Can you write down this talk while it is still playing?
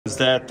Is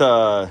that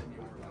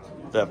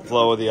that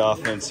flow of the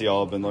offense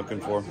y'all have been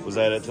looking for? Was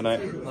that it tonight?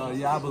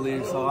 Yeah, I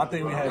believe so. I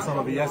think we had some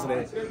of it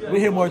yesterday. We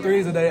hit more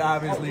threes today,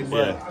 obviously,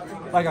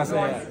 but like I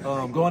said,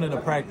 going into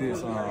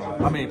practice,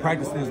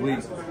 practice this week,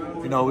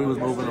 you know, we was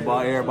moving the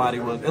ball. Everybody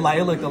was, it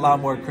looked a lot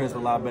more crisp, a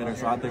lot better.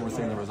 So I think we're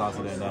seeing the results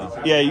of that now.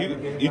 Yeah,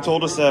 you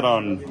told us that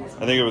on,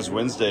 I think it was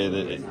Wednesday,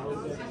 that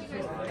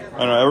I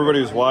don't know,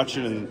 everybody was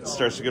watching and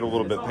starts to get a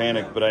little bit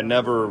panicked, but I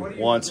never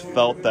once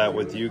felt that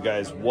with you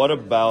guys. What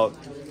about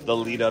the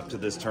lead up to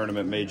this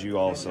tournament made you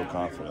all so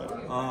confident?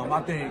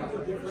 I think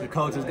the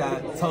coaches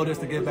told us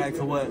to get back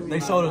to what they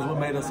showed us, what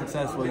made us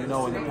successful, you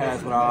know, in the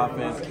past with our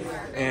offense,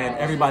 and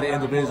everybody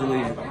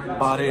individually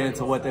bought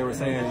into what they were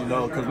saying, you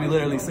know, because we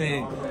literally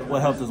seen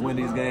what helped us win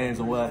these games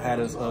and what had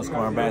us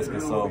scoring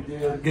baskets. So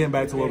getting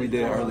back to what we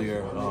did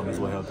earlier is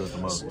what helped us the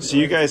most. So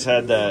you guys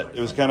had that,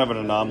 it was kind of an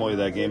anomaly,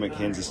 that game at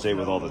Kansas State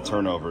with all the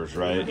turnovers,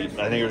 right?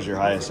 I think it was your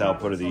highest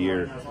output of the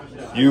year.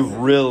 You've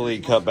really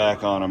cut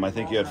back on them. I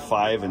think you had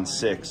 5 and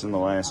 6 in the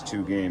last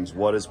 2 games.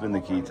 What has been the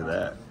key to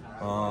that?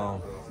 I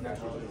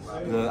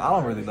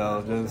don't really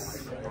know.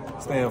 Just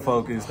staying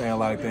focused, staying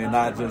locked in,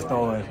 not just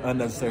throwing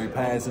unnecessary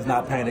passes,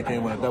 not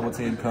panicking when a double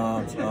team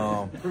comes,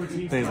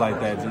 things like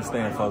that. Just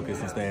staying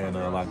focused and staying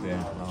locked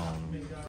in.